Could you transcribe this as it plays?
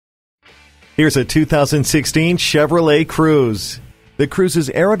Here's a 2016 Chevrolet Cruze. The Cruze's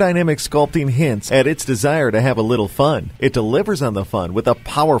aerodynamic sculpting hints at its desire to have a little fun. It delivers on the fun with a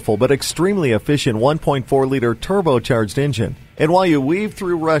powerful but extremely efficient 1.4-liter turbocharged engine. And while you weave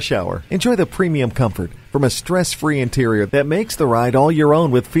through rush hour, enjoy the premium comfort from a stress-free interior that makes the ride all your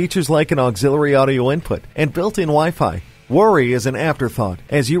own with features like an auxiliary audio input and built-in Wi-Fi. Worry is an afterthought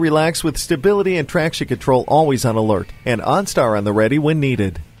as you relax with stability and traction control always on alert and OnStar on the ready when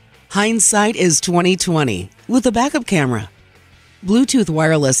needed. Hindsight is 20/20 with a backup camera. Bluetooth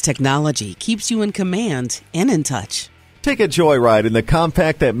wireless technology keeps you in command and in touch. Take a joyride in the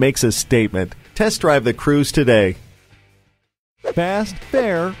compact that makes a statement. Test drive the Cruze today. Fast,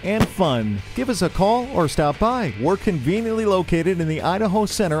 fair, and fun. Give us a call or stop by. We're conveniently located in the Idaho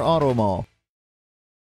Center Auto Mall.